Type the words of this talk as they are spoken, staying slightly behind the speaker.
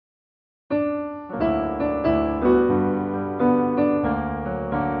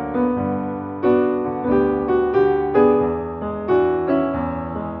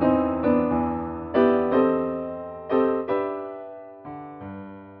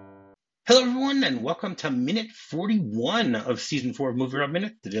Hello, everyone, and welcome to minute 41 of season 4 of MovieRob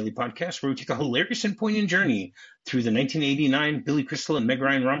Minute, the daily podcast where we take a hilarious and poignant journey through the 1989 Billy Crystal and Meg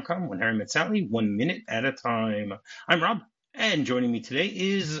Ryan rom-com When Harry Met Sally, 1 minute at a time. I'm Rob, and joining me today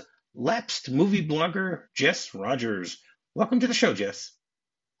is lapsed movie blogger Jess Rogers. Welcome to the show, Jess.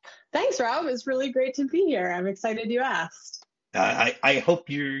 Thanks, Rob. It's really great to be here. I'm excited you asked. I hope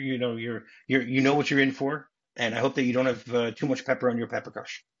you know what you're in for, and I hope that you don't have too much pepper on your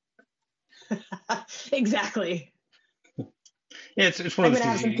pepperkush. Exactly. Yeah, it's one of I'm those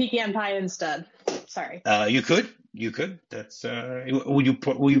gonna have things. some pecan pie instead. Sorry. You could. That's will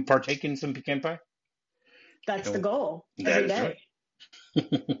you partake in some pecan pie? That's the goal That every is day.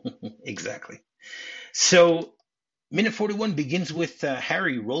 right. Exactly. So, minute 41 begins with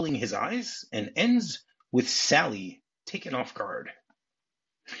Harry rolling his eyes and ends with Sally taken off guard.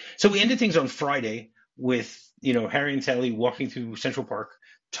 So we ended things on Friday with Harry and Sally walking through Central Park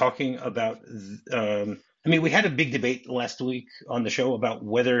talking about. We had a big debate last week on the show about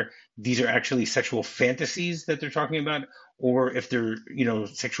whether these are actually sexual fantasies that they're talking about, or if they're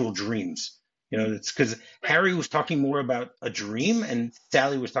sexual dreams. It's because Harry was talking more about a dream and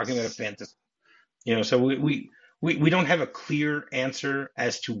Sally was talking about a fantasy. So we don't have a clear answer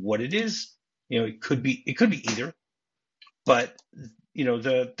as to what it is. It could be either, but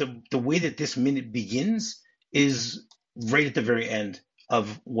the way that this minute begins is right at the very end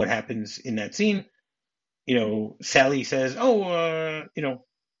of what happens in that scene. Sally says, I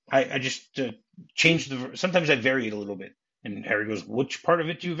just changed sometimes I vary it a little bit. And Harry goes, which part of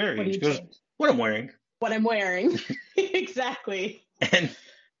it do you vary? What do And you she goes, change? what I'm wearing. What I'm wearing. Exactly. And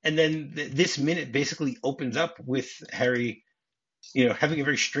then this minute basically opens up with Harry, having a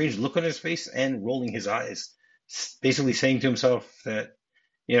very strange look on his face and rolling his eyes, basically saying to himself that,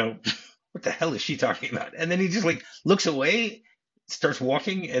 what the hell is she talking about? And then he just looks away, starts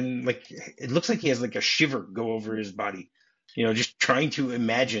walking, and it looks like he has a shiver go over his body, just trying to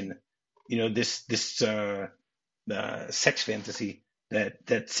imagine, this sex fantasy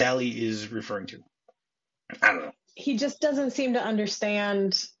that Sally is referring to. I don't know. He just doesn't seem to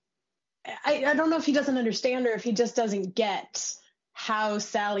understand. I don't know if he doesn't understand or if he just doesn't get how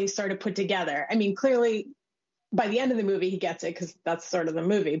Sally's sort of put together. Clearly by the end of the movie, he gets it because that's sort of the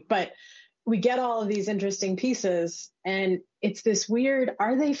movie. But we get all of these interesting pieces and it's this weird,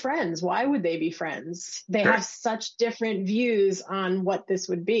 are they friends? Why would they be friends? They have such different views on what this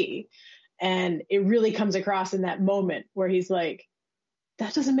would be. And it really comes across in that moment where he's like,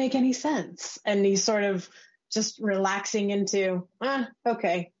 that doesn't make any sense. And he's sort of just relaxing into,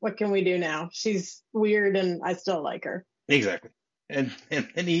 okay, what can we do now? She's weird and I still like her. Exactly. And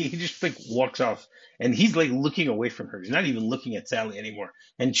he just walks off and he's looking away from her. He's not even looking at Sally anymore.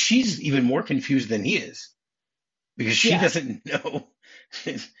 And she's even more confused than he is because she doesn't know.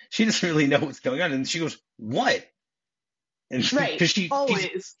 She doesn't really know what's going on. And she goes, what? And because she's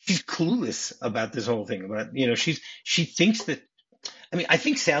clueless about this whole thing. About, she thinks that, I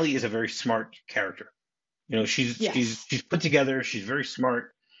think Sally is a very smart character. She's put together. She's very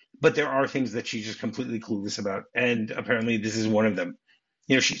smart. But there are things that she's just completely clueless about, and apparently this is one of them.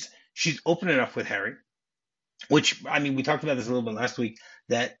 She's open enough with Harry, which we talked about this a little bit last week.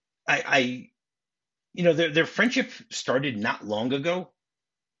 That their friendship started not long ago,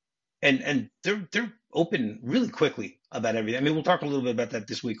 and they're open really quickly about everything. We'll talk a little bit about that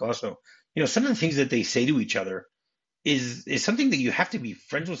this week also. Some of the things that they say to each other is something that you have to be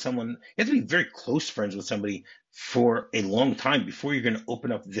friends with someone. You have to be very close friends with somebody for a long time before you're going to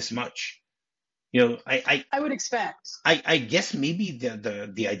open up this much. I would expect. I guess maybe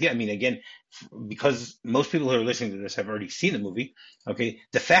the idea. Again, because most people who are listening to this have already seen the movie. Okay,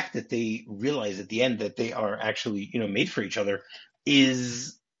 the fact that they realize at the end that they are actually made for each other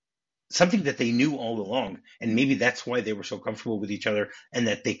is something that they knew all along, and maybe that's why they were so comfortable with each other and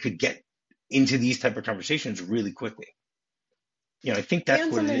that they could get into these type of conversations really quickly. I think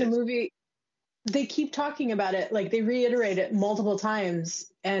that's what it is. In the movie, they keep talking about it, they reiterate it multiple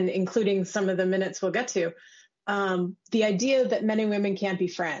times, and including some of the minutes we'll get to. The idea that men and women can't be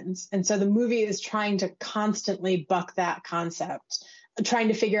friends. And so the movie is trying to constantly buck that concept, trying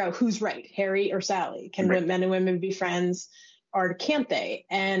to figure out who's right, Harry or Sally. Can men and women be friends or can't they?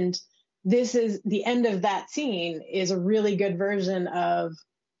 And this is the end of that scene is a really good version of,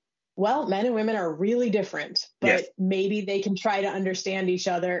 well, men and women are really different, but maybe they can try to understand each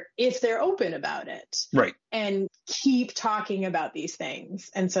other if they're open about it. Right. And keep talking about these things.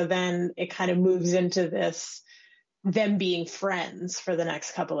 And so then it kind of moves into this, them being friends for the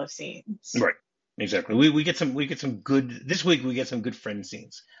next couple of scenes. Right. Exactly. We get some good this week. We get some good friend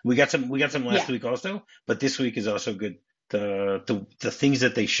scenes. We got some last week also, but this week is also good. The things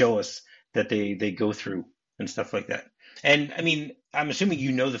that they show us that they go through and stuff like that. And I mean, I'm assuming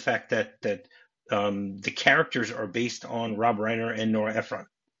you know the fact that the characters are based on Rob Reiner and Nora Ephron.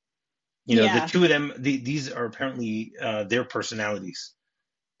 You know, the Yeah. two of them, these are apparently their personalities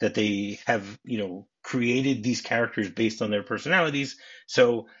that they have, created these characters based on their personalities.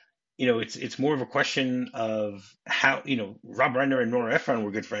 So, it's more of a question of how, Rob Reiner and Nora Ephron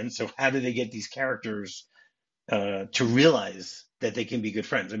were good friends. So how do they get these characters to realize that they can be good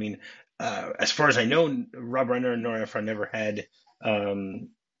friends? I mean, as far as I know, Rob Reiner and Nora Ephron never had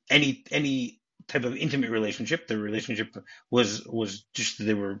any type of intimate relationship. Their relationship was just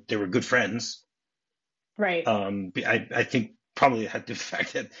they were good friends. Right. I think probably had the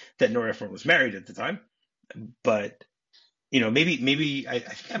fact that Nora Ephron was married at the time, but maybe I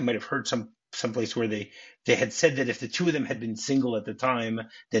think I might have heard someplace where they had said that if the two of them had been single at the time,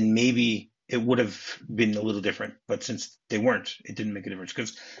 then maybe it would have been a little different. But since they weren't, it didn't make a difference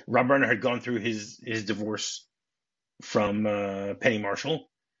because Rob Reiner had gone through his divorce from Penny Marshall,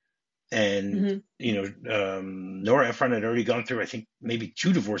 and Nora Ephron had already gone through, I think, maybe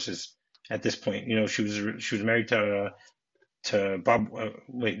two divorces at this point. She was married to Bob.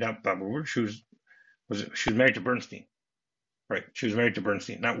 Wait, not Bob Woodward. She was married to Bernstein. Right. She was married to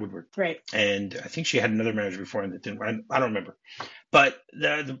Bernstein, not Woodward. Right. And I think she had another marriage before and that didn't. I don't remember. But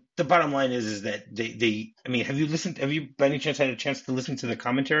the bottom line is that they. I mean, have you by any chance had a chance to listen to the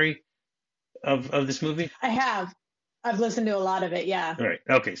commentary of this movie? I have. I've listened to a lot of it. Yeah. Right.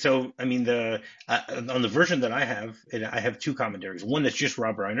 Okay. So I mean, on the version that I have two commentaries. One that's just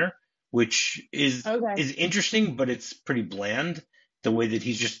Rob Reiner, which is interesting, but it's pretty bland. The way that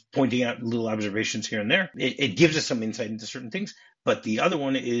he's just pointing out little observations here and there, it gives us some insight into certain things. But the other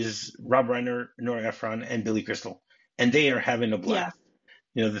one is Rob Reiner, Nora Ephron, and Billy Crystal, and they are having a blast.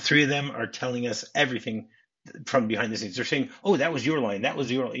 Yeah. The three of them are telling us everything from behind the scenes. They're saying, "Oh, that was your line. That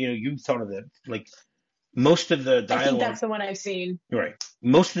was your, you thought of that." Like most of the dialogue. I think that's the one I've seen. Right.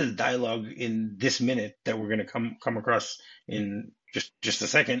 Most of the dialogue in this minute that we're going to come across in just a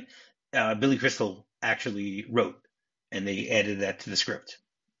second, Billy Crystal actually wrote. And they added that to the script.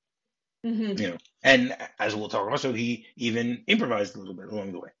 Mm-hmm. And as we'll talk also, he even improvised a little bit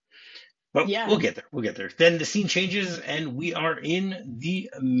along the way. But we'll get there. We'll get there. Then the scene changes, and we are in the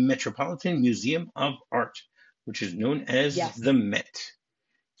Metropolitan Museum of Art, which is known as the Met.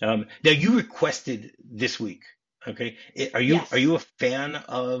 Now, you requested this week. Okay, are you a fan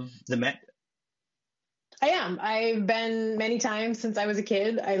of the Met? I am. I've been many times since I was a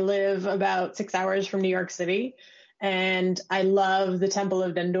kid. I live about 6 hours from New York City. And I love the Temple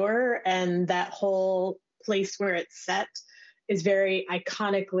of Dendur, and that whole place where it's set is very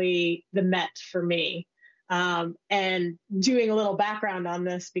iconically the Met for me. And doing a little background on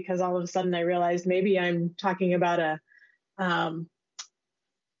this, because all of a sudden I realized maybe I'm talking about a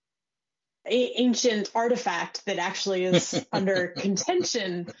ancient artifact that actually is under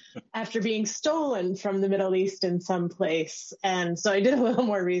contention after being stolen from the Middle East in some place. And so I did a little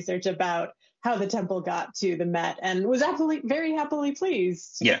more research about how the temple got to the Met and was very happily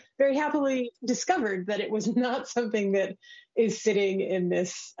pleased. Yeah. Very happily discovered that it was not something that is sitting in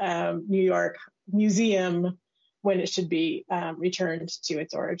this New York museum when it should be returned to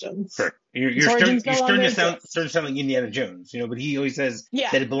its origins. Sure. You're starting to sound like Indiana Jones, but he always says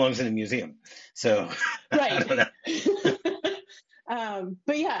that it belongs in a museum. So right. I don't know.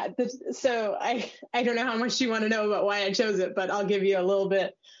 But yeah, so I don't know how much you want to know about why I chose it, but I'll give you a little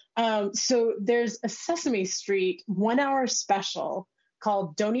bit. So there's a Sesame Street 1 hour special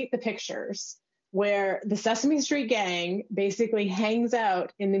called Don't Eat the Pictures, where the Sesame Street gang basically hangs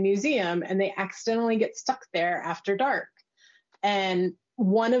out in the museum and they accidentally get stuck there after dark. And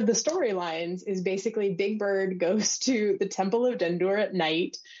one of the storylines is basically Big Bird goes to the Temple of Dendur at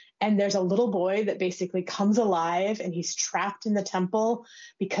night, and there's a little boy that basically comes alive and he's trapped in the temple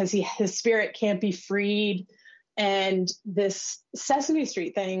because his spirit can't be freed. And this Sesame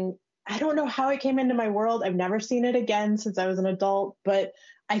Street thing, I don't know how it came into my world. I've never seen it again since I was an adult, but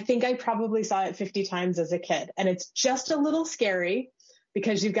I think I probably saw it 50 times as a kid. And it's just a little scary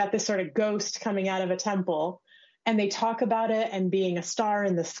because you've got this sort of ghost coming out of a temple, and they talk about it and being a star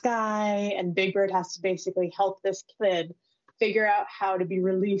in the sky. And Big Bird has to basically help this kid figure out how to be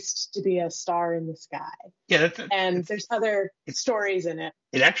released to be a star in the sky. Yeah, and there's other stories in it.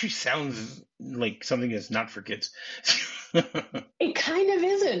 It actually sounds like something that's not for kids. It kind of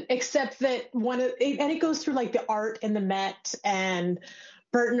isn't, except that and it goes through like the art in the Met, and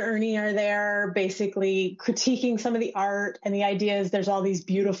Bert and Ernie are there basically critiquing some of the art. And the idea is there's all these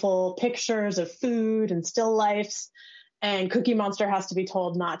beautiful pictures of food and still lifes, and Cookie Monster has to be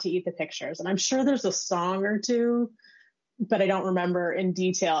told not to eat the pictures. And I'm sure there's a song or two but I don't remember in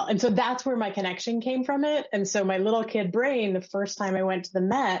detail. And so that's where my connection came from it. And so my little kid brain, the first time I went to the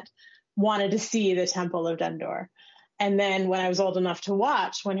Met, wanted to see the Temple of Dendur. And then when I was old enough to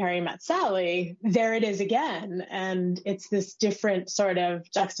watch When Harry Met Sally, there it is again. And it's this different sort of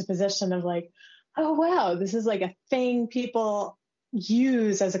juxtaposition of like, oh, wow, this is like a thing people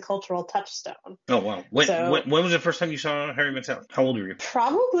use as a cultural touchstone. Oh, wow. When was the first time you saw Harry Met Sally? How old were you?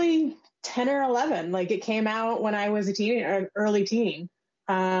 Probably 10 or 11. Like it came out when I was a teen or early teen.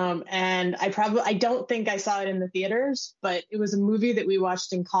 And I don't think I saw it in the theaters, but it was a movie that we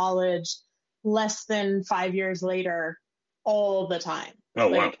watched in college less than 5 years later all the time. Oh,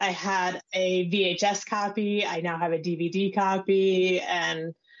 wow. Like I had a VHS copy. I now have a DVD copy,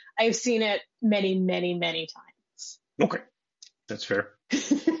 and I've seen it many, many, many times. Okay. That's fair.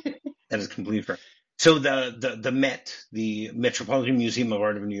 That is completely fair. So the Met, the Metropolitan Museum of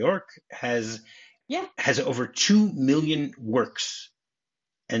Art of New York, has over 2 million works,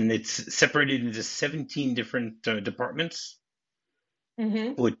 and it's separated into 17 different departments.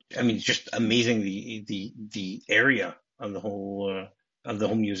 Mm-hmm. Which, I mean, it's just amazing the area of the whole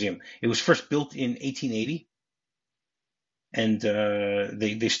museum. It was first built in 1880, and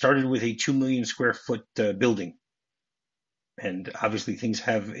they started with a 2 million square foot building, and obviously things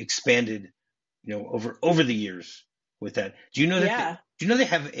have expanded, over the years with that. Do you know that? Do you know they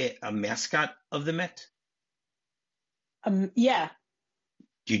have a mascot of the Met? Yeah.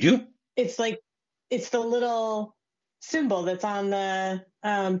 Do you do? It's the little symbol that's on the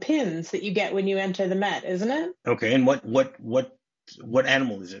pins that you get when you enter the Met, isn't it? Okay, and what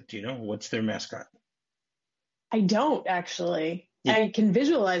animal is it? Do you know? What's their mascot? I don't actually. Yeah. I can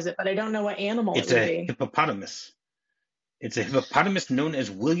visualize it, but I don't know what animal it would be. It's a hippopotamus. It's a hippopotamus known as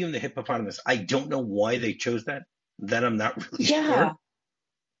William the Hippopotamus. I don't know why they chose that. That I'm not really sure.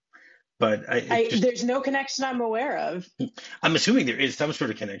 But there's no connection I'm aware of. I'm assuming there is some sort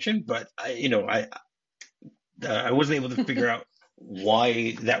of connection, but I wasn't able to figure out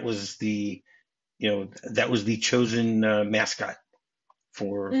why that was the chosen mascot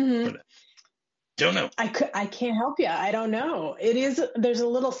for that. Don't know. I can't help you. I don't know. There's a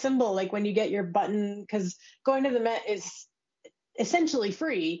little symbol like when you get your button, because going to the Met is essentially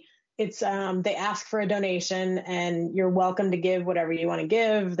free. It's they ask for a donation, and you're welcome to give whatever you want to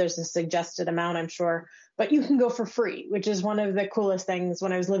give. There's a suggested amount, I'm sure, but you can go for free, which is one of the coolest things.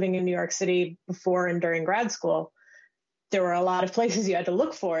 When I was living in New York City before and during grad school, there were a lot of places you had to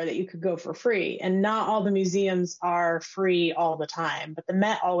look for that you could go for free, and not all the museums are free all the time, but the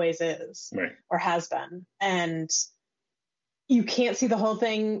Met always is, right, or has been. And you can't see the whole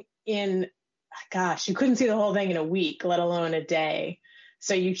thing you couldn't see the whole thing in a week, let alone a day.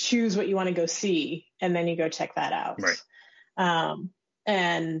 So you choose what you want to go see, and then you go check that out. Right.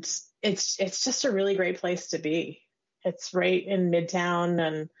 And it's just a really great place to be. It's right in Midtown,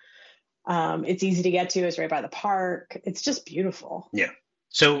 and it's easy to get to. It's right by the park. It's just beautiful. Yeah.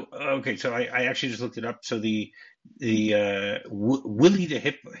 So, okay. So I actually just looked it up. So the Willie the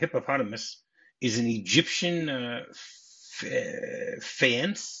hippopotamus is an Egyptian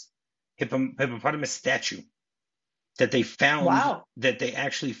faience hippopotamus statue that they found. Wow. That they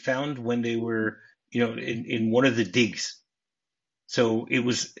actually found when they were, in one of the digs. So it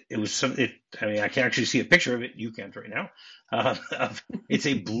was I mean, I can actually see a picture of it. You can't right now. It's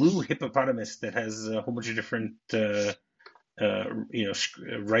a blue hippopotamus that has a whole bunch of different,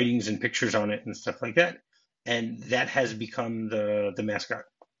 writings and pictures on it and stuff like that. And that has become the mascot.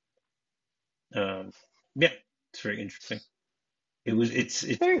 Yeah, it's very interesting. It's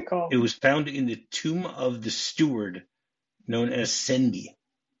very cool. It was found in the tomb of the steward known as Sendi.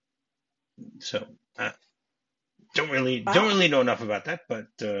 So don't really know enough about that, but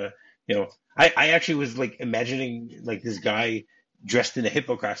I actually was like imagining like this guy dressed in a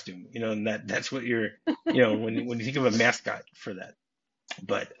hippo costume, and that's what you're, when you think of a mascot for that.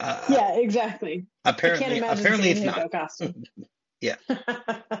 But yeah, exactly. Apparently it's hippo not. Costume. Yeah.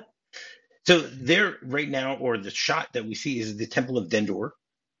 So there right now, or the shot that we see, is the Temple of Dendur.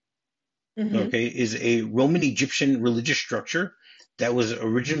 Mm-hmm. Okay, is a Roman Egyptian religious structure that was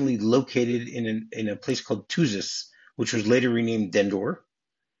originally located in a place called Tuzis, which was later renamed Dendur,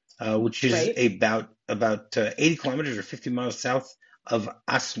 which is right, about 80 kilometers or 50 miles south of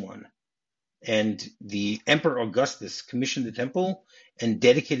Aswan. And the Emperor Augustus commissioned the temple and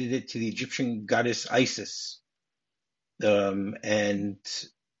dedicated it to the Egyptian goddess Isis. In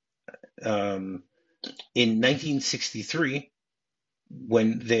 1963,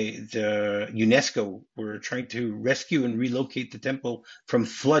 when the UNESCO were trying to rescue and relocate the temple from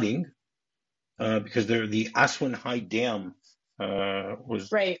flooding, because the Aswan High Dam was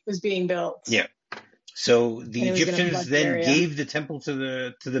being built. Yeah. So the And it was in a Egyptians flooded then area. gave the temple to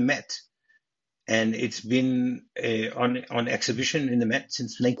the Met, and it's been on exhibition in the Met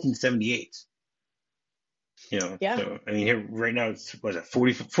since 1978. Yeah. So I mean, here right now it's was it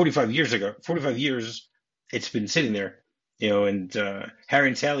 45 years ago, 45 years it's been sitting there. And Harry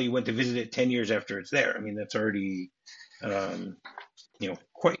and Sally went to visit it 10 years after it's there. I mean, that's already um,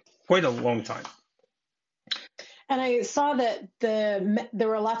 quite a long time. And I saw that there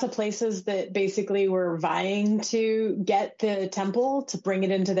were lots of places that basically were vying to get the temple to bring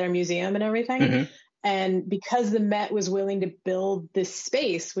it into their museum and everything. Hmm. And because the Met was willing to build this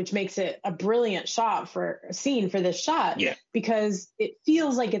space, which makes it a brilliant scene for this shot, Yeah, because it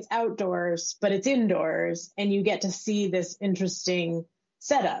feels like it's outdoors, but it's indoors, and you get to see this interesting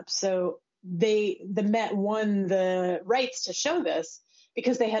setup. So the Met won the rights to show this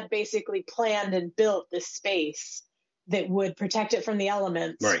because they had basically planned and built this space that would protect it from the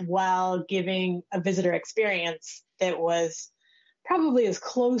elements right. while giving a visitor experience that was probably as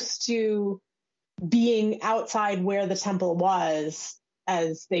close to being outside where the temple was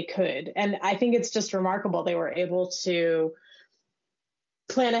as they could. And I think it's just remarkable they were able to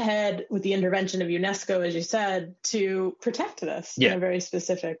plan ahead with the intervention of UNESCO, as you said, to protect this in Yeah, a very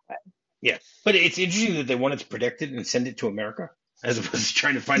specific way. yeah. But it's interesting that they wanted to protect it and send it to America as opposed to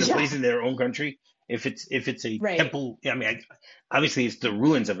trying to find a Yeah, place in their own country. If it's a right, temple, I mean, obviously it's the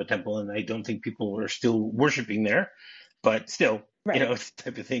ruins of a temple, and I don't think people are still worshiping there. But still, right. it's the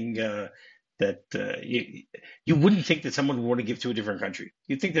type of thing that you wouldn't think that someone would want to give to a different country.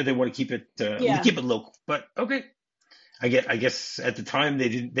 You'd think that they want to Yeah. keep it local. But okay, I guess at the time they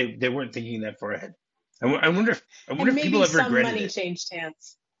didn't they weren't thinking that far ahead. I wonder And if people maybe have some regretted money it. changed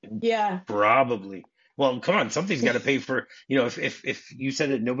hands. Yeah. Probably. Well, come on, something's got to pay for, if you said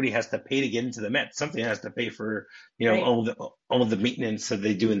that nobody has to pay to get into the Met, something has to pay for, Right. all of the maintenance that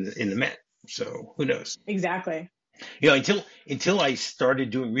they do in the Met. So who knows? Exactly. Until I started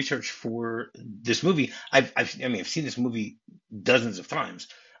doing research for this movie, I've seen this movie dozens of times.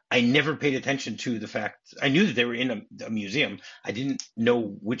 I never paid attention to the fact I knew that they were in a museum. I didn't know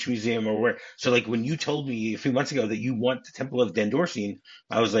which museum or where. So like when you told me a few months ago that you want the Temple of Dendur scene,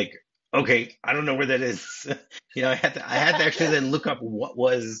 I was like, okay, I don't know where that is. I had to actually then look up what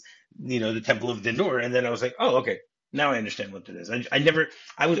was the Temple of Dendur, and then I was like, oh, okay, now I understand what it is. I never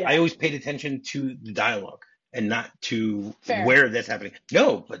I Yeah. always paid attention to the dialogue and not to Fair. where that's happening.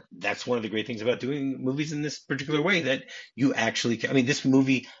 No, but that's one of the great things about doing movies in this particular way, that you actually can. I mean, this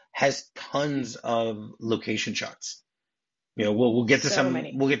movie has tons of location shots. We'll get to So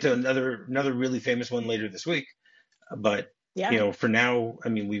many. we'll get to another really famous one later this week, but Yeah. for now, I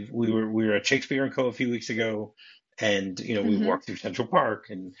mean, we were at Shakespeare and Co. a few weeks ago, and we Hmm. walked through Central Park,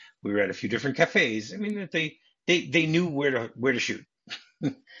 and we were at a few different cafes. I mean, that they knew where to shoot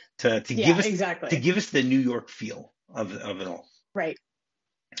to give Yeah, us exactly. the New York feel of it all. Right.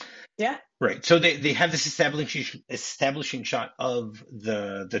 Yeah. Right. So they have this establishing shot of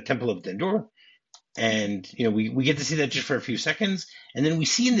the Temple of Dendur, and we get to see that just for a few seconds, and then we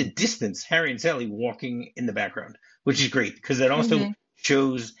see in the distance Harry and Sally walking in the background, which is great because that also Hmm.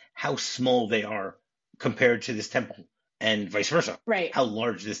 shows how small they are compared to this temple, and vice versa, Right. how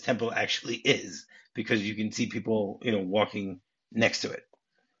large this temple actually is, because you can see people walking next to it.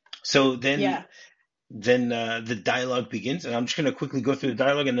 So then Yeah. the dialogue begins, and I'm just going to quickly go through the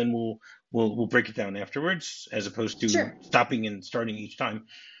dialogue, and then we'll break it down afterwards, as opposed to Sure. stopping and starting each time.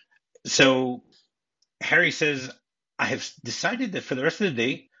 So Harry says, "I have decided that for the rest of the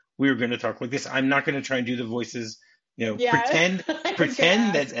day we're going to talk like this. I'm not going to try and do the voices. Yeah. Pretend I was gonna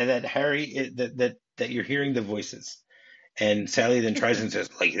pretend that ask. that Harry that you're hearing the voices." And Sally then tries and says,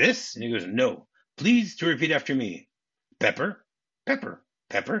 "Like this?" And he goes, "No, please to repeat after me. Pepper, pepper,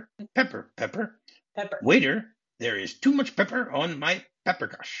 pepper, pepper, pepper. Pepper. Waiter, there is too much pepper on my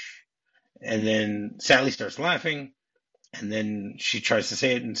peppergosh." And then Sally starts laughing, and then she tries to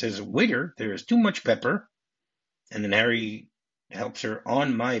say it and says, "Waiter, there is too much pepper." And then Harry helps her,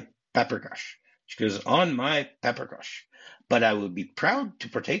 "On my peppergosh." She goes, "On my peppergosh. But I would be proud to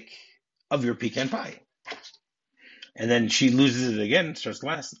partake of your pecan pie." And then she loses it again, starts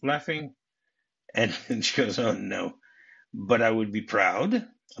laughing, and then she goes, "Oh no. But I would be proud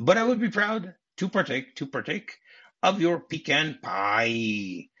to partake of your pecan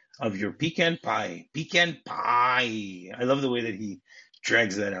pie, pecan pie." I love the way that he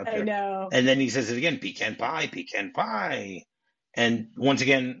drags that out I there. know. And then he says it again, pecan pie, pecan pie. And once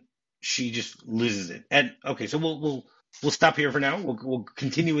again, she just loses it. And okay, so we'll stop here for now. We'll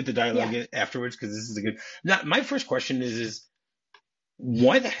continue with the dialogue Yeah. afterwards, because this is a good. Now, my first question is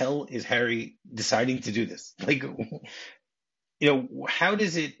why the hell is Harry deciding to do this? Like, how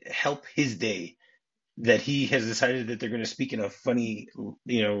does it help his day that he has decided that they're going to speak in a funny,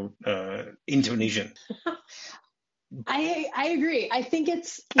 intonation. I agree. I think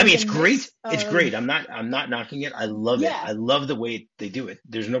it's I mean, like a it's great. mix It's of great. I'm not knocking it. I love it. yeah. I love the way they do it.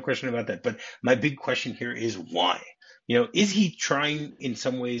 There's no question about that. But my big question here is why? Is he trying in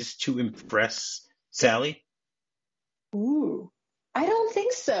some ways to impress Sally? Ooh. I don't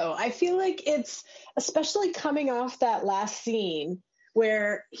think so. I feel like it's especially coming off that last scene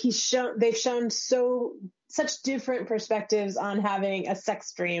where they've shown such different perspectives on having a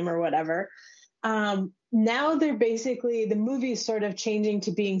sex dream or whatever. Now they're basically the movie's sort of changing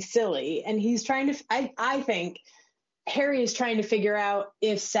to being silly, and he's trying to. I think Harry is trying to figure out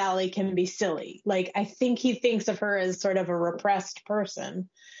if Sally can be silly. Like I think he thinks of her as sort of a repressed person,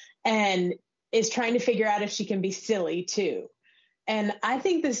 and is trying to figure out if she can be silly too. And I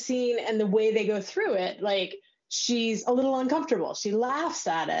think the scene and the way they go through it, like she's a little uncomfortable. She laughs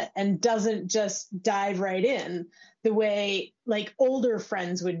at it and doesn't just dive right in the way like older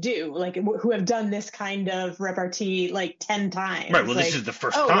friends would do, like who have done this kind of repartee like 10 times. Right. Well, this Like, is the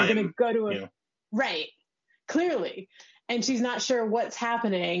first oh, we're going time. to go to right. Clearly. And she's not sure what's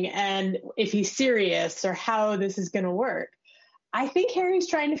happening and if he's serious or how this is going to work. I think Harry's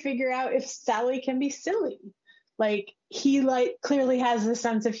trying to figure out if Sally can be silly. Like he clearly has a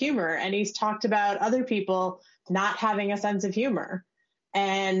sense of humor, and he's talked about other people not having a sense of humor.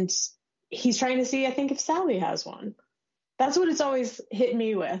 And he's trying to see, I think, if Sally has one. That's what it's always hit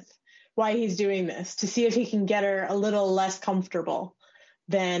me with, why he's doing this, to see if he can get her a little less comfortable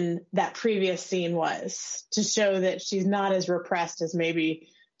than that previous scene was, to show that she's not as repressed as maybe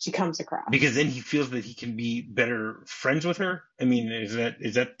she comes across. Because then he feels that he can be better friends with her. I mean, is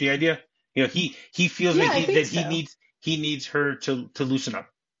that the idea? He feels Yeah, like I think he needs her to loosen up,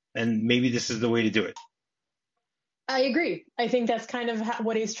 and maybe this is the way to do it. I agree. I think that's kind of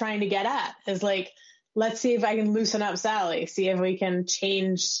what he's trying to get at, is like, let's see if I can loosen up Sally, see if we can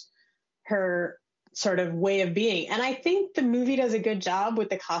change her sort of way of being. And I think the movie does a good job with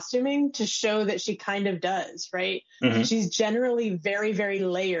the costuming to show that she kind of does, right? Mm-hmm. She's generally very, very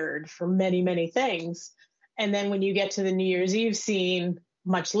layered for many, many things. And then when you get to the New Year's Eve scene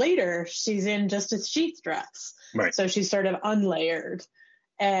much later, she's in just a sheath dress. Right. So she's sort of unlayered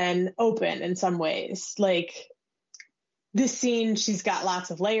and open in some ways. Like this scene, she's got lots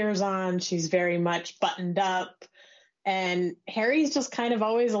of layers on. She's very much buttoned up. And Harry's just kind of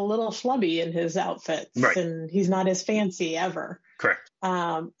always a little schlubby in his outfits, right. And he's not as fancy ever. Correct.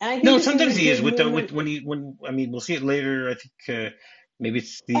 And I think no, sometimes he is when I mean, we'll see it later. I think maybe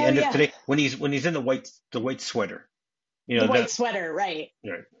it's the end of today when he's in the white sweater. The white sweater, right?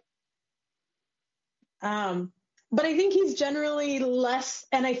 Right. But I think he's generally less,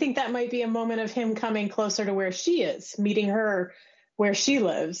 and I think that might be a moment of him coming closer to where she is, meeting her where she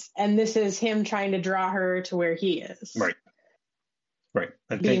lives, and this is him trying to draw her to where he is. Right.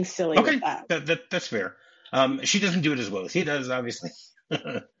 Being silly. Okay, with that. That's fair. She doesn't do it as well as he does, obviously.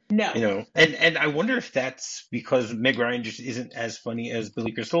 No. And I wonder if that's because Meg Ryan just isn't as funny as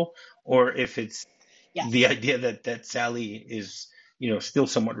Billy Crystal, or if it's the idea that Sally is, still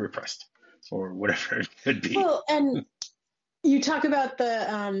somewhat repressed, or whatever it could be. Well, and you talk about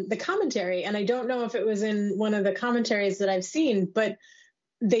the commentary, and I don't know if it was in one of the commentaries that I've seen, but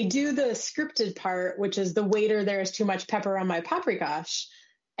they do the scripted part, which is the waiter, there's too much pepper on my paprikash.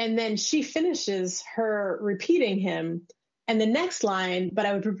 And then she finishes her repeating him. And the next line, but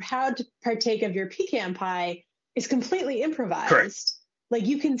I would be proud to partake of your pecan pie, is completely improvised. Correct. Like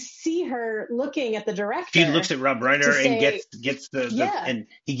you can see her looking at the director. She looks at Rob Reiner and gets the and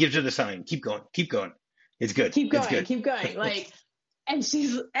he gives her the sign. Keep going. It's good. Keep going. Like, and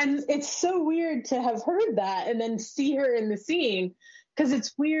it's so weird to have heard that and then see her in the scene, because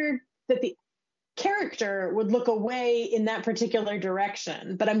it's weird that the character would look away in that particular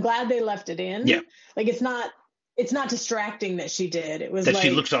direction. But I'm glad they left it in. Yeah. Like it's not distracting that she did. It was that like, she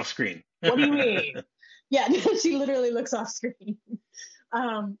looks off screen. What do you mean? Yeah, she literally looks off screen.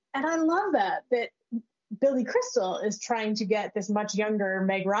 And I love that Billy Crystal is trying to get this much younger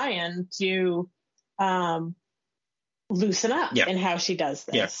Meg Ryan to loosen up in how she does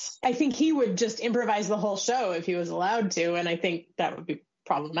this. Yeah. I think he would just improvise the whole show if he was allowed to, and I think that would be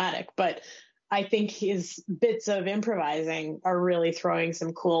problematic. But I think his bits of improvising are really throwing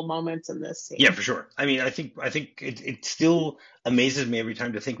some cool moments in this scene. Yeah, for sure. I mean, I think it still amazes me every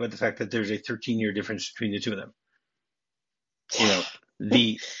time to think about the fact that there's a 13-year difference between the two of them.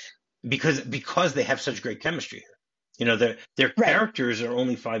 Because they have such great chemistry here. Their characters are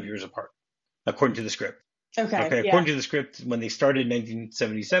only 5 years apart, according to the script. Okay. According to the script, when they started in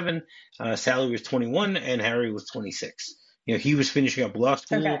 1977, Sally was 21 and Harry was 26. he was finishing up law Okay.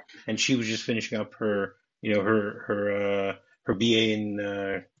 school, and she was just finishing up her, her BA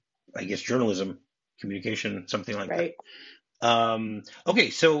in, I guess, journalism, communication, something like that. Right. Okay,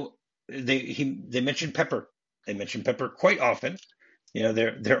 so they mentioned pepper. They mentioned pepper quite often.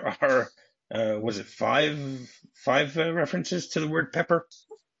 There are, was it five references to the word pepper,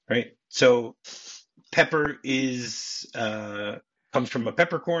 right? So pepper is comes from a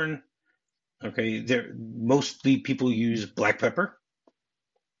peppercorn. Okay, there mostly people use black pepper,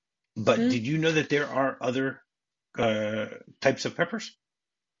 but Mm, did you know that there are other uh, types of peppers?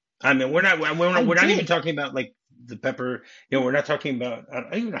 I mean, I we're not even did. talking about like the pepper. We're not talking about. I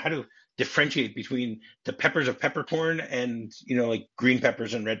don't even know how to differentiate between the peppers of peppercorn and like green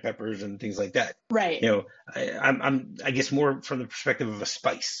peppers and red peppers and things like that. Right. I guess more from the perspective of a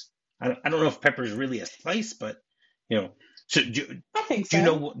spice. I don't know if pepper is really a spice, but you know. So I think do you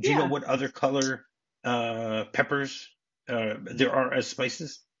know so. what Yeah. other color peppers there are as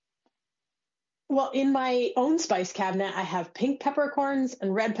spices? Well, in my own spice cabinet, I have pink peppercorns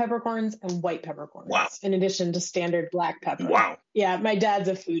and red peppercorns and white Wow, peppercorns, in addition to standard black pepper. wow. Yeah, my dad's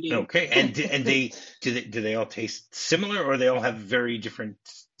a foodie. Okay, and they do they all taste similar, or they all have very different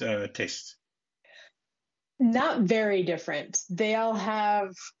tastes? Not very different. They all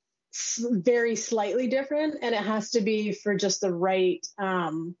have very slightly different, and it has to be for just the right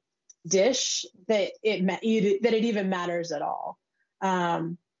dish that it even matters at all.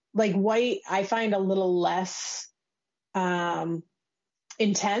 Um, like white, I find a little less um,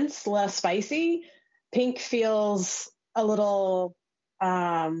 intense, less spicy. Pink feels a little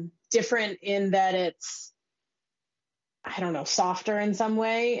different in that it's, I don't know, softer in some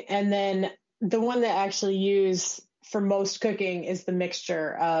way. And then the one that I actually use for most cooking is the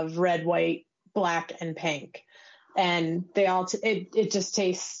mixture of red, white, black, and pink. And they all, it just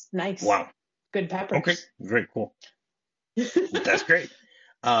tastes nice. Wow. Good Okay, peppers. very cool. That's great.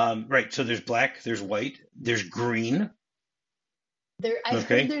 Right. So there's black, there's white, there's green. I've heard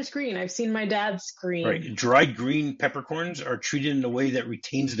Okay. there's green. I've seen my dad's green. Right. Dried green peppercorns are treated in a way that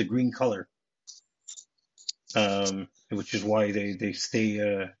retains the green color, which is why they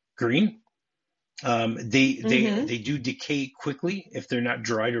stay green. They Mm-hmm. do decay quickly if they're not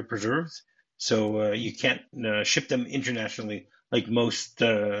dried or preserved, so you can't ship them internationally like most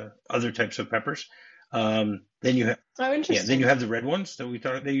other types of peppers. Then you have Oh, Yeah, then you interesting. have the red ones that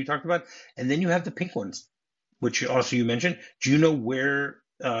you talked about, and then you have the pink ones, which also you mentioned. Do you know where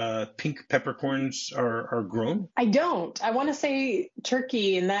pink peppercorns are grown? I don't. I want to say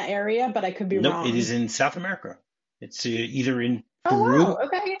Turkey in that area, but I could be Nope, it wrong. is in South America. It's either in Oh, wow.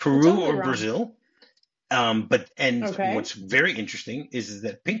 Okay. I'm Peru totally or wrong. Brazil. And Okay. what's very interesting is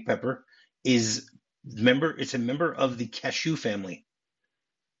that pink pepper is it's a member of the cashew family.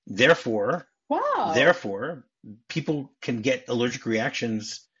 Therefore, Wow. therefore, people can get allergic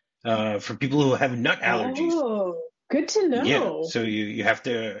reactions for people who have nut allergies. Oh, good to Yeah, know. so you have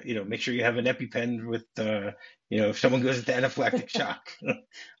to make sure you have an EpiPen with if someone goes into anaphylactic shock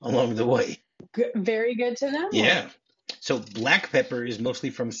along the way. Very good to know. Yeah. So black pepper is mostly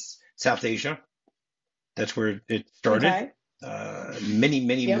from South Asia. That's where it started Okay.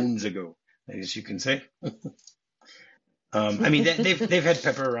 many Yep. moons ago, I guess you can say. I mean, they've had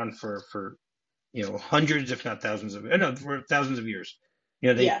pepper around for hundreds, if not thousands of no, for thousands of years.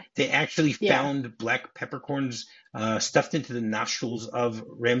 Yeah. They actually Yeah. found black peppercorns stuffed into the nostrils of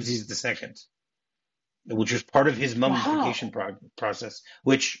Ramses II, which was part of his mummification Wow. process.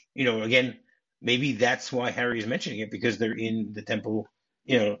 Which again, maybe that's why Harry is mentioning it because they're in the temple,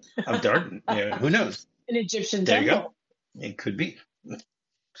 of Dardan. Who knows? An Egyptian There you go. temple. It could be.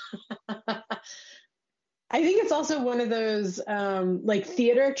 I think it's also one of those like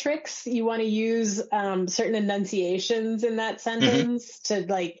theater tricks. You want to use certain enunciations in that Hmm. sentence to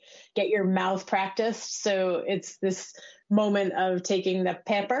like get your mouth practiced. So it's this moment of taking the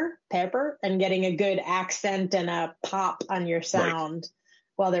pepper, and getting a good accent and a pop on your Right. sound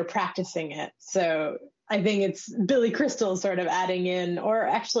while they're practicing it. So I think it's Billy Crystal sort of adding in, or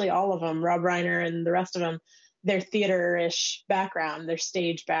actually all of them, Rob Reiner and the rest of them, their theater-ish background, their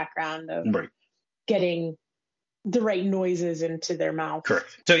stage background of Right. getting the right noises into their mouths.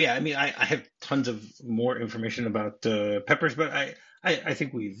 Correct. So yeah, I mean, I have tons of more information about peppers, but I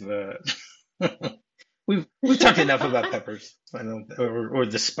think we've talked enough about peppers. I don't, or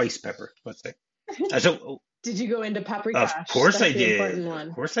the spice pepper, let's say. So Did you go into of paprikash? course I That's the did. important Of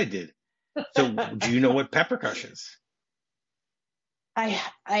one. course I did. So do you know what pepperkush is? I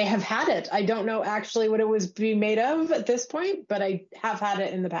have had it. I don't know actually what it was being made of at this point, but I have had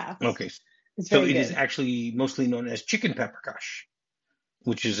it in the past. Okay. It's So very it is good. actually mostly known as chicken pepperkush,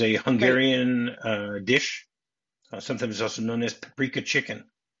 which is a Right. Hungarian dish. Sometimes it's also known as paprika chicken.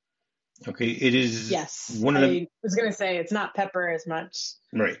 Okay, it is Yes, one of the I was going to say it's not pepper as much.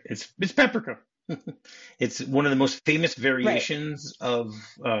 right. It's paprika. It's one of the most famous Right. variations of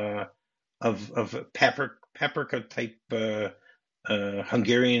paprika type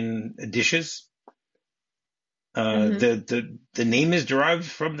Hungarian dishes. Hmm. The name is derived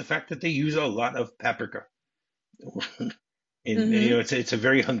from the fact that they use a lot of paprika. In Hmm. it's a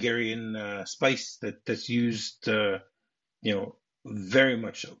very Hungarian spice that's used very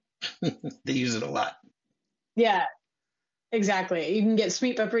much so. They use it a lot. Yeah, exactly. You can get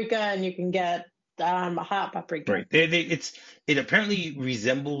sweet paprika and you can get hot paprika. Right. It apparently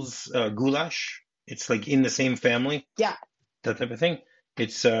resembles goulash. It's like in the same family, Yeah. that type of thing.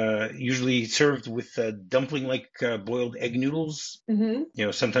 It's usually served with dumpling-like boiled egg noodles. Hmm.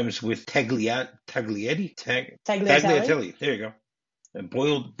 Sometimes with Tagliatelle. tagliatelle. There you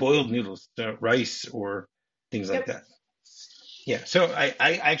go. Boiled noodles, rice or things like Yep. that. Yeah. So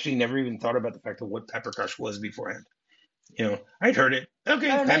I actually never even thought about the fact of what paprikash was beforehand. I'd heard it. Okay,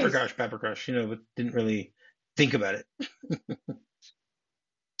 Oh, nice. paprikash, but didn't really think about it.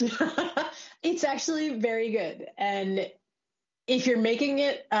 It's actually very good. And if you're making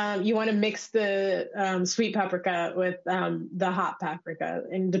it, you want to mix the sweet paprika with the hot paprika,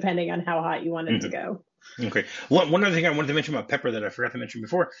 and depending on how hot you want it to Hmm. go. Okay. One other thing I wanted to mention about pepper that I forgot to mention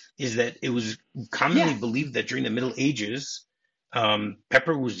before is that it was commonly Yeah. believed that during the Middle Ages,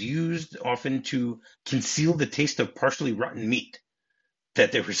 pepper was used often to conceal the taste of partially rotten meat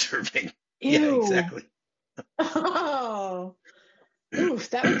that they were serving. Yeah, Ew. exactly. Oh. Oof,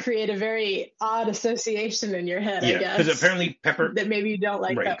 that would create a very odd association in your head, I Yeah, because guess. apparently pepper, That maybe you don't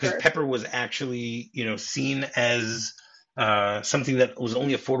like right? Because pepper. pepper was actually, seen as something that was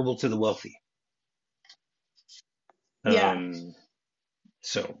only affordable to the wealthy. Yeah. Um,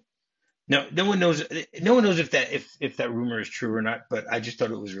 so no, no one knows. No one knows if that rumor is true or not. But I just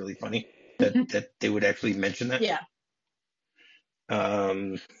thought it was really funny that they would actually mention that. Yeah,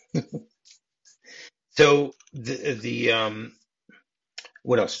 Um, so the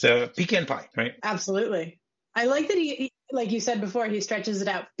what else? Pecan pie, right? absolutely. I like that like you said before, he stretches it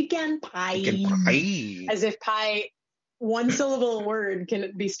out. Pecan Pecan pie. pie. As if pie, one syllable word,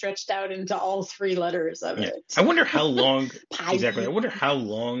 can be stretched out into all three letters of Yeah. it. I wonder how long. Pie. Exactly. I wonder how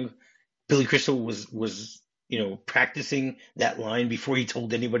long Billy Crystal was practicing that line before he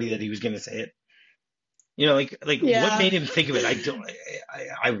told anybody that he was going to say it. Like what Yeah. made him think of it? I don't.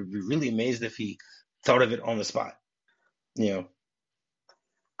 I would be really amazed if he thought of it on the spot. You know.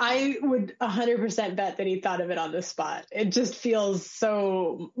 I would 100% bet that he thought of it on the spot. It just feels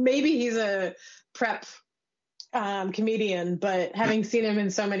so. Maybe he's a prep comedian, but having seen him in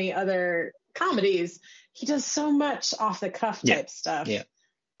so many other comedies, he does so much off the cuff Yeah. type stuff. Yeah.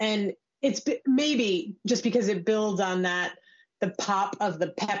 And it's maybe just because it builds on that, the pop of the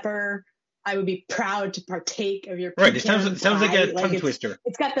pepper. I would be proud to partake of your Right. It pecan sounds like pie. a Like tongue twister.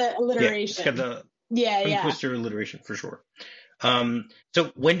 it's got the Yeah. It's got alliteration. the Yeah, tongue yeah, twister alliteration for sure. So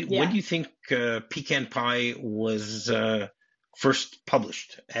when yeah. do you think pecan pie was first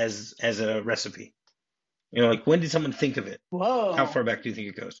published as a recipe? Like when did someone think of it? How Whoa. far back do you think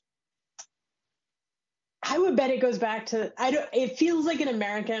it goes? I would bet it goes back to I don't. It feels like an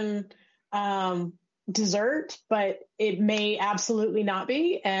American um, dessert, but it may absolutely not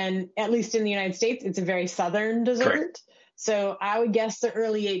be. And at least in the United States, it's a very southern Correct. dessert. So I would guess the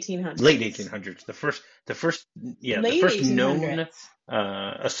early Late 1800s, 1800s. The late first 1800s. known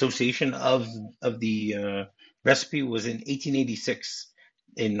association of the recipe was in 1886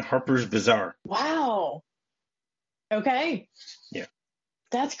 in Harper's Bazaar. Wow. Okay, Yeah.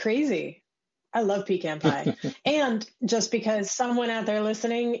 that's crazy. I love pecan pie. And just because someone out there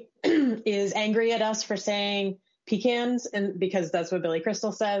listening is angry at us for saying pecans, and because that's what Billy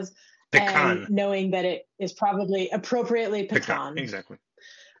Crystal says, and Pecan. knowing that it is probably appropriately Pecan. pecan. Exactly.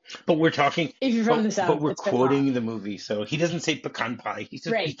 But we're talking, If you're from the but South, we're it's pecan. quoting the movie, so he doesn't say pecan pie. He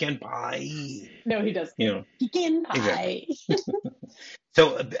says Right. pecan pie. No, he doesn't. Pecan Exactly. pie.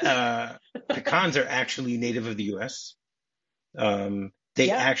 So pecans are actually native of the U.S. They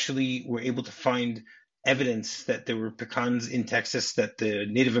Yep. actually were able to find evidence that there were pecans in Texas that the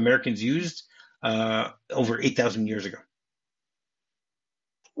Native Americans used over 8,000 years ago.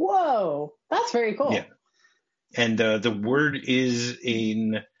 Whoa. That's very Yeah. cool. And the word is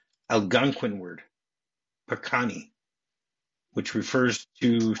an Algonquin word, pecani, which refers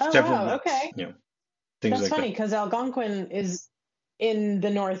to Oh, several wow. nuts, Okay. things That's like funny that. because Algonquin was in the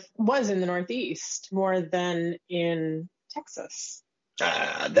Northeast more than in Texas.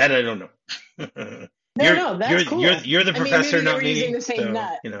 That I don't know. No, that's cool. You're the I mean, professor, maybe they not were using me. the same So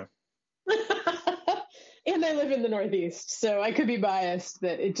nut. And I live in the Northeast, so I could be biased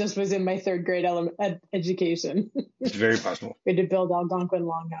that it just was in my third grade education. It's very possible. We had to build Algonquin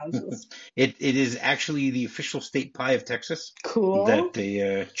longhouses. It is actually the official state pie of Texas that Cool.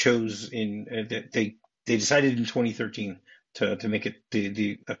 they chose in that they decided in 2013 to make it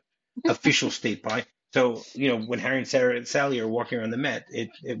the official state pie. So when Harry and Sarah and Sally are walking around the Met,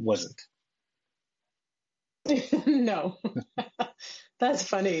 it wasn't. No. That's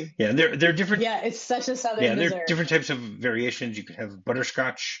funny. Yeah, they're different. Yeah, it's such a Yeah, southern there are dessert. different types of variations. You can have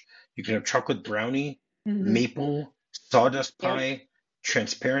butterscotch, you can have chocolate brownie, Hmm. maple, sawdust Yep. pie,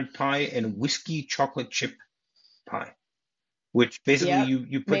 transparent pie, and whiskey chocolate chip pie. Which basically Yep.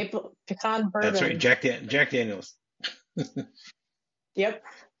 you put. Maple pecan That's right, bourbon. Jack Daniels. Yep.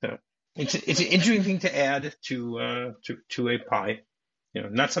 So it's an interesting thing to add to a pie.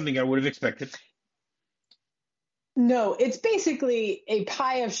 Not something I would have expected. No, it's basically a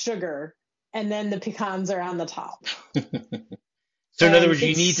pie of sugar, and then the pecans are on the top. So in other And words,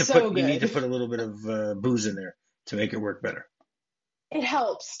 it's so you need to good. put a little bit of booze in there to make it work better. It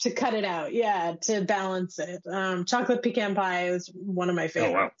helps to cut it out, yeah, to balance it. Chocolate pecan pie is one of my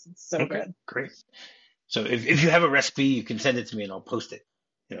Oh wow. favorites. It's so Okay, good. great. So if you have a recipe, you can send it to me and I'll post it.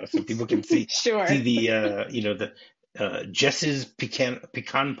 So people can see Sure. the Jess's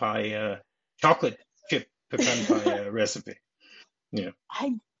pecan pie chocolate chip pecan pie recipe. Yeah.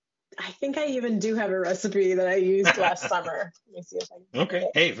 I I think I even do have a recipe that I used last summer. Let me see if I can find Okay.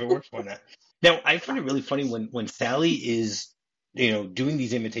 it. Hey, if it works, why not? Now, I find it really funny when Sally is, doing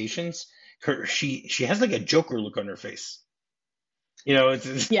these imitations. She has like a Joker look on her face.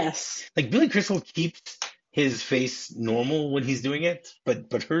 It's Yes. like Billy Crystal keeps his face normal when he's doing it,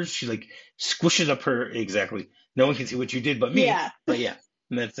 but hers, she like squishes up her exactly. No one can see what you did but me. Yeah. But yeah,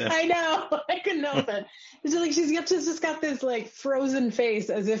 and that's I know. I couldn't help it. It's like she's just got this like frozen face,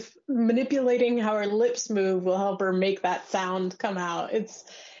 as if manipulating how her lips move will help her make that sound come out. It's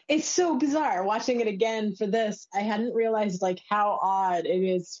so bizarre. Watching it again for this, I hadn't realized like how odd it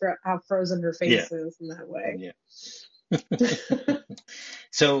is for how frozen her yeah, face is in that way. yeah.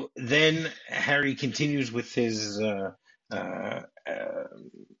 So then Harry continues with his uh, uh,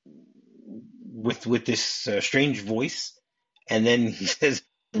 with this strange voice, and then he says,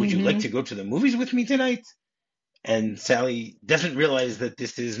 "Would you like Hmm. to go to the movies with me tonight?" And Sally doesn't realize that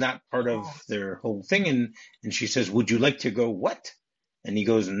this is not part of Oh. their whole thing, and she says, "Would you like to go what?" And he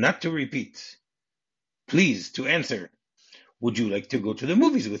goes, "Not to repeat, please to answer. Would you like to go to the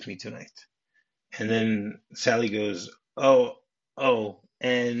movies with me tonight?" And then Sally goes, "Oh, oh,"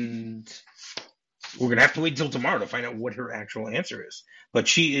 and we're gonna have to wait until tomorrow to find out what her actual answer is. But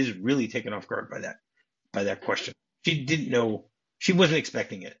she is really taken off guard by that question. She didn't know. She wasn't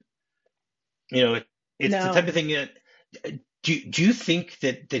expecting it. It's the type No. of thing that. Do you think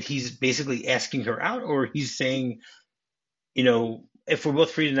that he's basically asking her out, or he's saying, if we're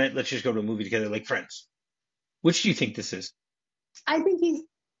both free tonight, let's just go to a movie together like friends? Which do you think this is? I think he's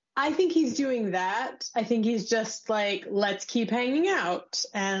I think he's doing that. I think he's just like, let's keep hanging out.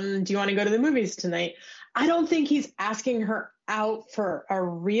 And do you want to go to the movies tonight? I don't think he's asking her out for a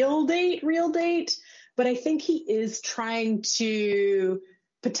real date, but I think he is trying to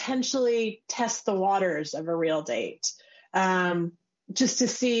potentially test the waters of a real date. Um, just to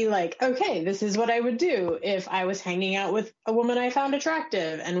see, like, okay, this is what I would do if I was hanging out with a woman I found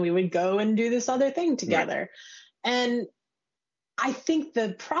attractive and we would go and do this other thing Right. together. And I think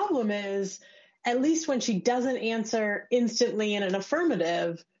the problem is, at least when she doesn't answer instantly in an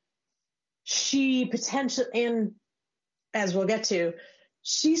affirmative, she potentially, and as we'll get to,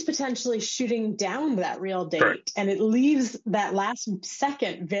 she's potentially shooting down that real Correct. date. And it leaves that last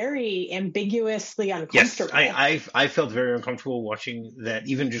second very ambiguously Yes, uncomfortable. I felt very uncomfortable watching that,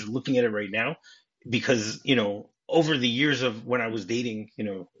 even just looking at it right now, because over the years of when I was dating,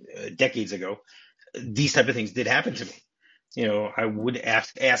 decades ago, these type of things did happen to me. I would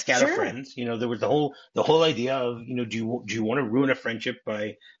ask out of Sure. friends. There was the whole idea of, do you want to ruin a friendship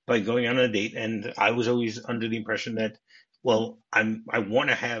by going on a date? And I was always under the impression that, well, I want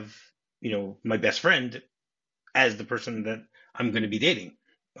to have, my best friend as the person that I'm going to be dating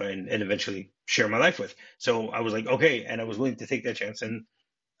and eventually share my life with. So I was like, okay, and I was willing to take that chance. And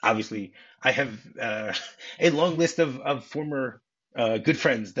obviously, I have a long list of former good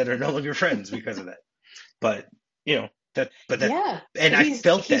friends that are no longer friends because of that. But but that, Yeah. and I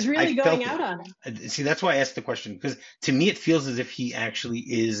felt He's that. I really going felt out it. on it. See, that's why I asked the question, because to me it feels as if he actually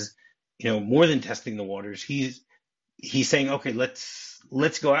is, more than testing the waters. He's saying, okay, let's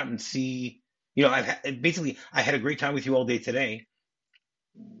go out and see. Basically I had a great time with you all day today.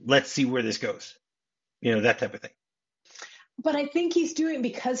 Let's see where this goes. That type of thing. But I think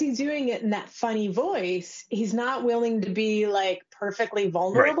because he's doing it in that funny voice, he's not willing to be like perfectly Right.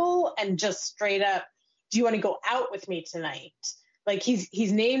 vulnerable and just straight up, do you want to go out with me tonight? Like he's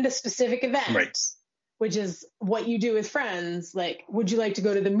named a specific Right. event, which is what you do with friends. Like, would you like to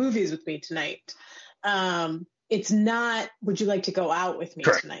go to the movies with me tonight? It's not, would you like to go out with me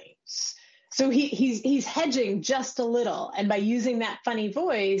Correct. tonight? So he's hedging just a little. And by using that funny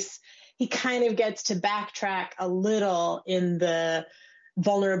voice, he kind of gets to backtrack a little in the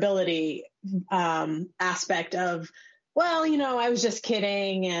vulnerability aspect of, well, I was just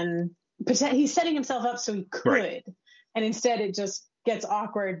kidding. And he's setting himself up so he could. Right. And instead it just gets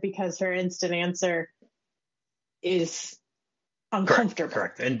awkward because her instant answer is uncomfortable.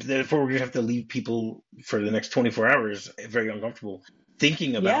 Correct. And therefore, we're going to have to leave people for the next 24 hours very uncomfortable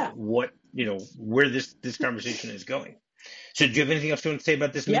thinking about what, where this conversation is going. So do you have anything else you want to say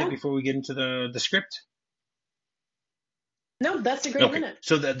about this minute before we get into the script? No, that's a great minute.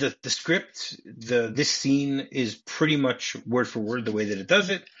 So the script, this scene is pretty much word for word the way that it does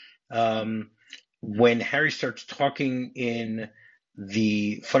it. When Harry starts talking in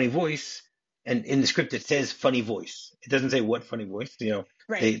the funny voice, and in the script it says funny voice. It doesn't say what funny voice.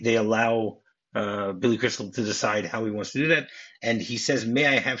 Right. They allow Billy Crystal to decide how he wants to do that, and he says, "May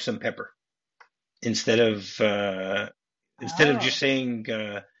I have some pepper?" Instead of just saying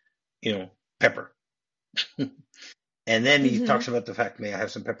pepper. And then he talks about the fact, "May I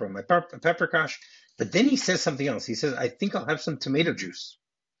have some pepper on my pepper kosh?" But then he says something else. He says, "I think I'll have some tomato juice."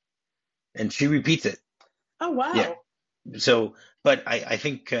 And she repeats it. Oh, wow. Yeah. So, but I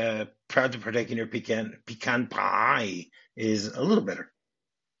think "Proud to Partake in Your Pecan Pie" is a little better.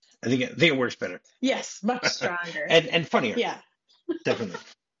 I think it works better. Yes, much stronger. and funnier. Yeah. Definitely.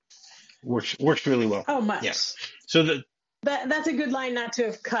 Works really well. Oh, much. Yeah. So that's a good line not to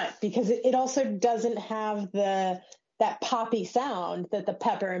have cut, because it also doesn't have that poppy sound that the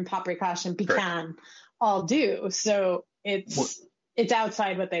pepper and paprikash and pecan all do. So it's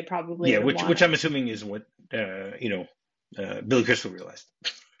outside what they probably which I'm assuming is what Billy Crystal realized.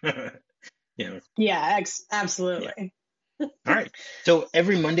 Yeah, absolutely. Yeah. All right. So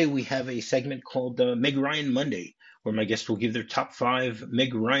every Monday we have a segment called Meg Ryan Monday, where my guests will give their top 5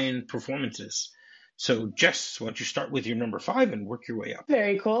 Meg Ryan performances. So Jess, why don't you start with your number 5 and work your way up?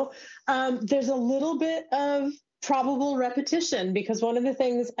 Very cool. There's a little bit of probable repetition, because one of the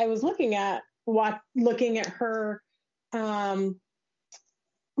things I was looking at her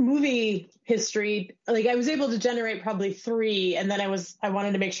movie history, like I was able to generate probably 3, and then I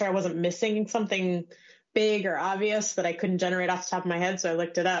wanted to make sure I wasn't missing something big or obvious that I couldn't generate off the top of my head, so I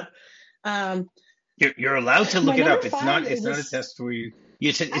looked it up. You're allowed to look it up. It's not a test where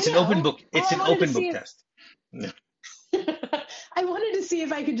it's an open book. It's an open book test. I wanted to see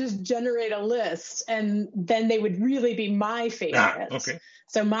if I could just generate a list, and then they would really be my favorites. Okay.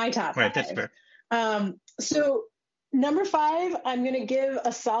 So my top 5. Right, that's fair. So number 5, I'm going to give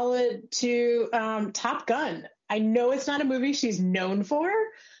a solid to Top Gun. I know it's not a movie she's known for,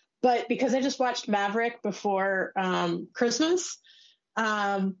 but because I just watched Maverick before Christmas,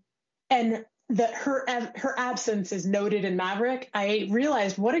 and that her absence is noted in Maverick, I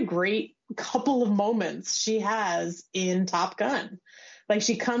realized what a great couple of moments she has in Top Gun. Like,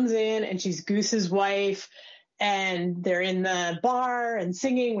 she comes in and she's Goose's wife, and they're in the bar and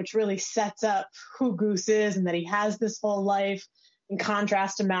singing, which really sets up who Goose is and that he has this whole life, in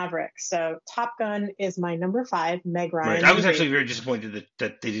contrast to Maverick. So Top Gun is my number 5, Meg Ryan. Right. I was actually very disappointed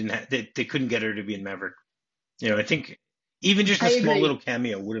that they didn't they couldn't get her to be in Maverick. I think even just a small little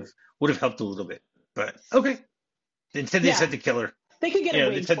cameo would have helped a little bit. But okay. Instead they said to kill her. They could get a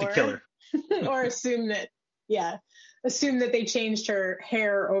wig they said for to kill her. or assume that they changed her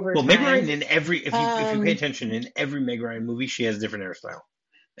hair over time. Meg Ryan in every, if you pay attention, in every Meg Ryan movie, she has a different hairstyle.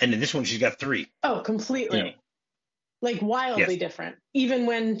 And in this one, she's got 3. Oh, completely. Like, wildly different. Even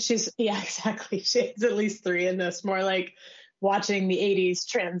when exactly. She has at least 3 in this. More like watching the 80s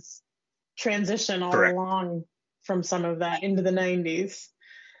transition all along from some of that into the 90s.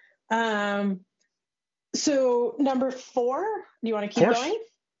 So number 4, do you want to keep going?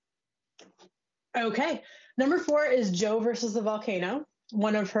 Okay. Number 4 is Joe versus the Volcano,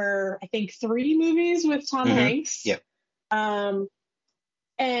 one of her, I think, 3 movies with Tom Hanks. Yeah.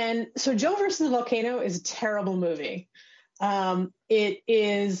 And so Joe versus the Volcano is a terrible movie. It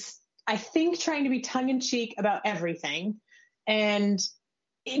is, I think, trying to be tongue-in-cheek about everything. And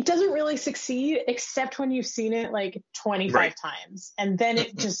it doesn't really succeed, except when you've seen it like 25 times. And then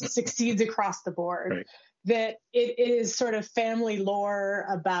it just succeeds across the board. Right. That it is sort of family lore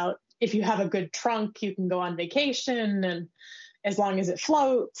about, if you have a good trunk, you can go on vacation, and as long as it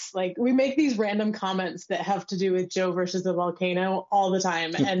floats. Like, we make these random comments that have to do with Joe versus the volcano all the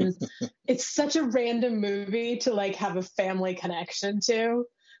time. And it's such a random movie to like have a family connection to.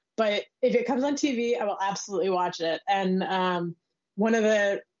 But if it comes on TV, I will absolutely watch it. And one of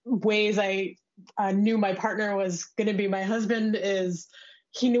the ways I knew my partner was going to be my husband is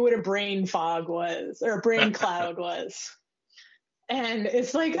he knew what a brain fog was, or a brain cloud was. And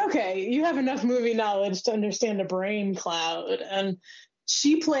it's like, okay, you have enough movie knowledge to understand a brain cloud. And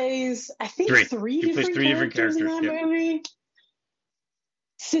she plays, I think, three different characters in that movie.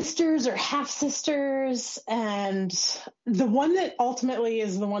 Sisters or half-sisters. And the one that ultimately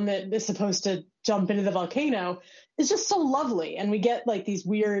is the one that is supposed to jump into the volcano is just so lovely. And we get like these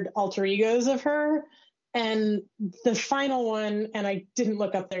weird alter egos of her. And the final one, and I didn't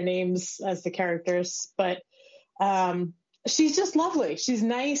look up their names as the characters, but she's just lovely. She's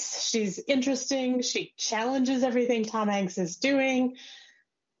nice. She's interesting. She challenges everything Tom Hanks is doing.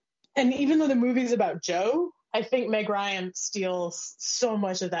 And even though the movie's about Joe, I think Meg Ryan steals so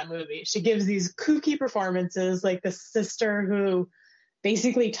much of that movie. She gives these kooky performances, like the sister who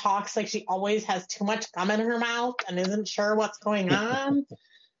basically talks like she always has too much gum in her mouth and isn't sure what's going on,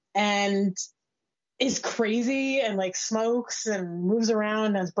 and is crazy and like smokes and moves around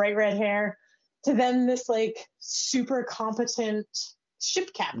and has bright red hair, to then this like super competent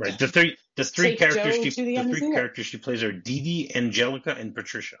ship captain. Right. The three characters she plays are Dee Dee, Angelica, and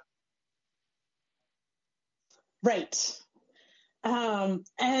Patricia. Right.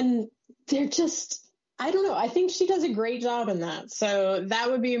 And they're just, I don't know. I think she does a great job in that. So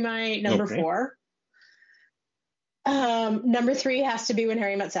that would be my number 4. Number 3 has to be When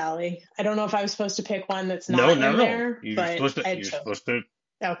Harry Met Sally. I don't know if I was supposed to pick one that's not in there. You're supposed to.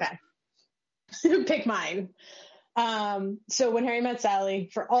 Okay. Pick mine. So When Harry Met Sally,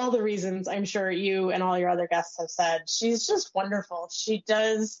 for all the reasons I'm sure you and all your other guests have said, she's just wonderful. She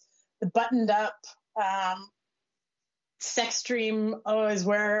does the buttoned up, sex dream, is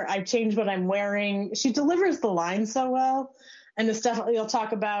where I change what I'm wearing. She delivers the line so well. And the stuff you'll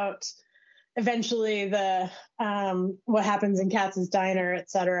talk about eventually, the what happens in Katz's Diner,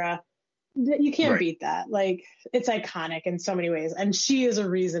 etc. You can't beat that. Like, it's iconic in so many ways. And she is a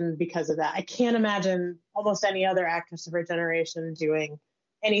reason because of that. I can't imagine almost any other actress of her generation doing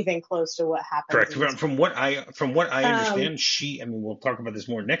anything close to what happens. Correct. From what I understand, we'll talk about this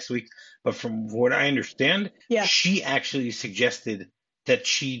more next week, but from what I understand, she actually suggested that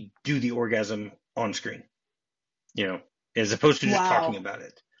she do the orgasm on screen, as opposed to just talking about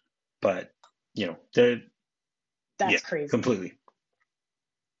it. But, that's crazy. Completely.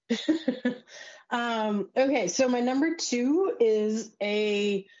 Okay, so my number 2 is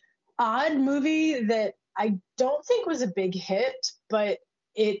a odd movie that I don't think was a big hit, but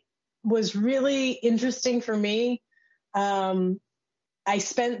it was really interesting for me. I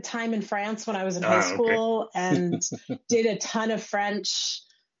spent time in France when I was in high school and did a ton of French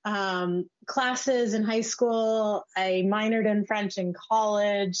classes in high school. I minored in French in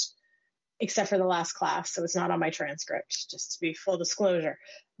college, except for the last class, so it's not on my transcript, just to be full disclosure.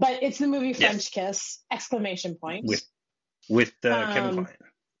 But it's the movie French Kiss, ! With Kevin Kline.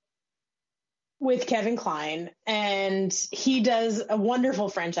 With Kevin Kline. And he does a wonderful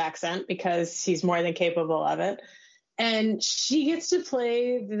French accent because he's more than capable of it. And she gets to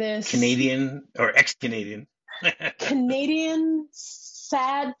play this Canadian or ex-Canadian Canadian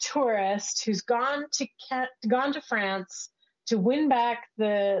sad tourist who's gone to France to win back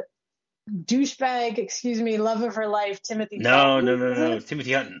the douchebag, love of her life, Timothy Hutton. No.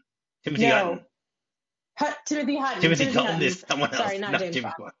 Timothy Hutton. Timothy Hutton. Timothy Hutton is someone else. Sorry, not James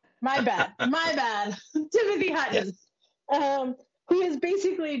Bond. My bad. Timothy Hutton. Yes. Who has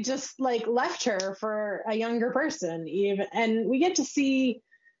basically just like left her for a younger person, even, and we get to see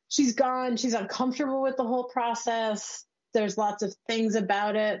she's gone. She's uncomfortable with the whole process. There's lots of things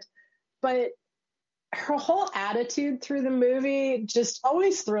about it, but her whole attitude through the movie just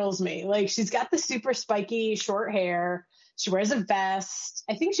always thrills me. Like, she's got the super spiky short hair. She wears a vest.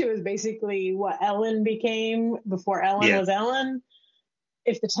 I think she was basically what Ellen became before Ellen was Ellen.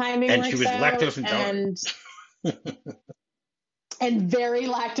 If the timing and works she was out, lactose intolerant. And very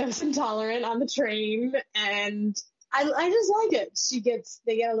lactose intolerant on the train. And I just like it.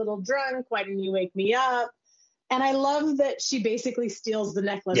 They get a little drunk. Why didn't you wake me up? And I love that she basically steals the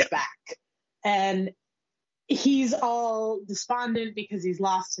necklace back. And he's all despondent because he's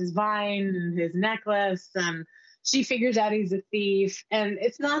lost his vine and his necklace. And she figures out he's a thief. And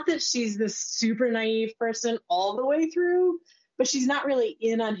it's not that she's this super naive person all the way through, but she's not really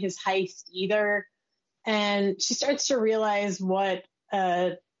in on his heist either. And she starts to realize what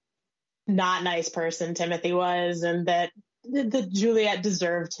a not nice person Timothy was, and that that Juliet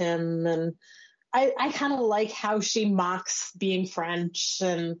deserved him. And I kind of like how she mocks being French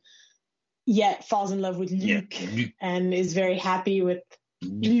and yet falls in love with Luc and is very happy with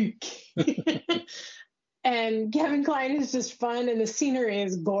Luc. And Kevin Kline is just fun, and the scenery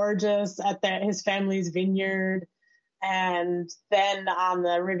is gorgeous at his family's vineyard, and then on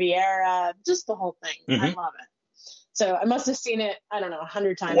the Riviera, just the whole thing. I love it. So I must have seen it, I don't know,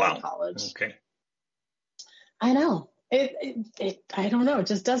 100 times in college. Okay. I know. I don't know. It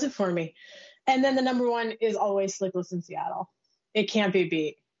just does it for me. And then the number one is always Sleepless in Seattle. It can't be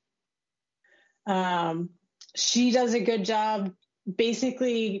beat. She does a good job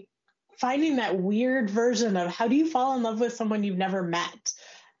basically finding that weird version of how do you fall in love with someone you've never met?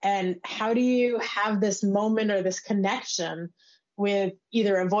 And how do you have this moment or this connection with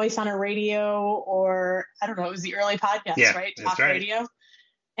either a voice on a radio or, I don't know, it was the early podcast, right? Talk radio.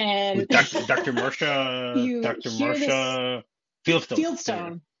 And with Dr. Marcia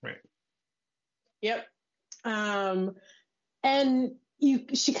Fieldstone. Right. Yep. And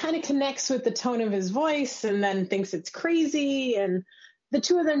she kind of connects with the tone of his voice and then thinks it's crazy. And the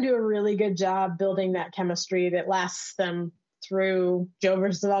two of them do a really good job building that chemistry that lasts them through Joe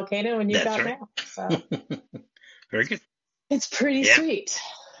versus the Volcano and You've Got Mail. So very good. It's pretty sweet.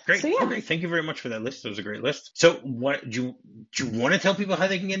 Great. So, yeah. Okay. Thank you very much for that list. It was a great list. So what do you want to tell people how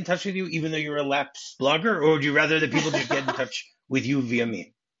they can get in touch with you, even though you're a lapsed blogger, or would you rather that people just get in touch with you via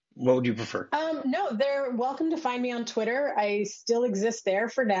me? What would you prefer? No, they're welcome to find me on Twitter. I still exist there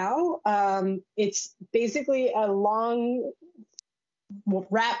for now. It's basically a long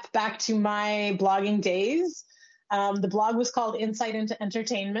wrap back to my blogging days. The blog was called Insight into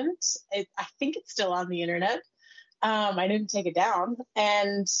Entertainment. I think it's still on the internet. I didn't take it down.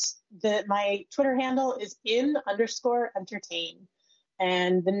 And my Twitter handle is _entertain.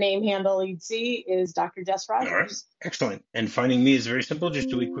 And the name handle you'd see is Dr. Jess Rogers. All right. Excellent. And finding me is very simple. Just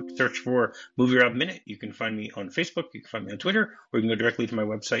do a quick search for MovieRob Minute. You can find me on Facebook. You can find me on Twitter. Or you can go directly to my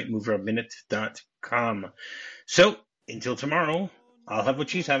website, MovieRobMinute.com. So until tomorrow, I'll have what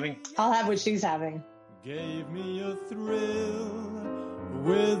she's having. I'll have what she's having. Gave me a thrill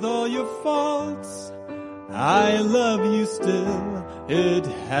with all your faults. I love you still. It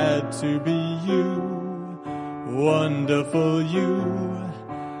had to be you. Wonderful you.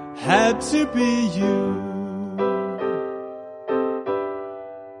 Had to be you.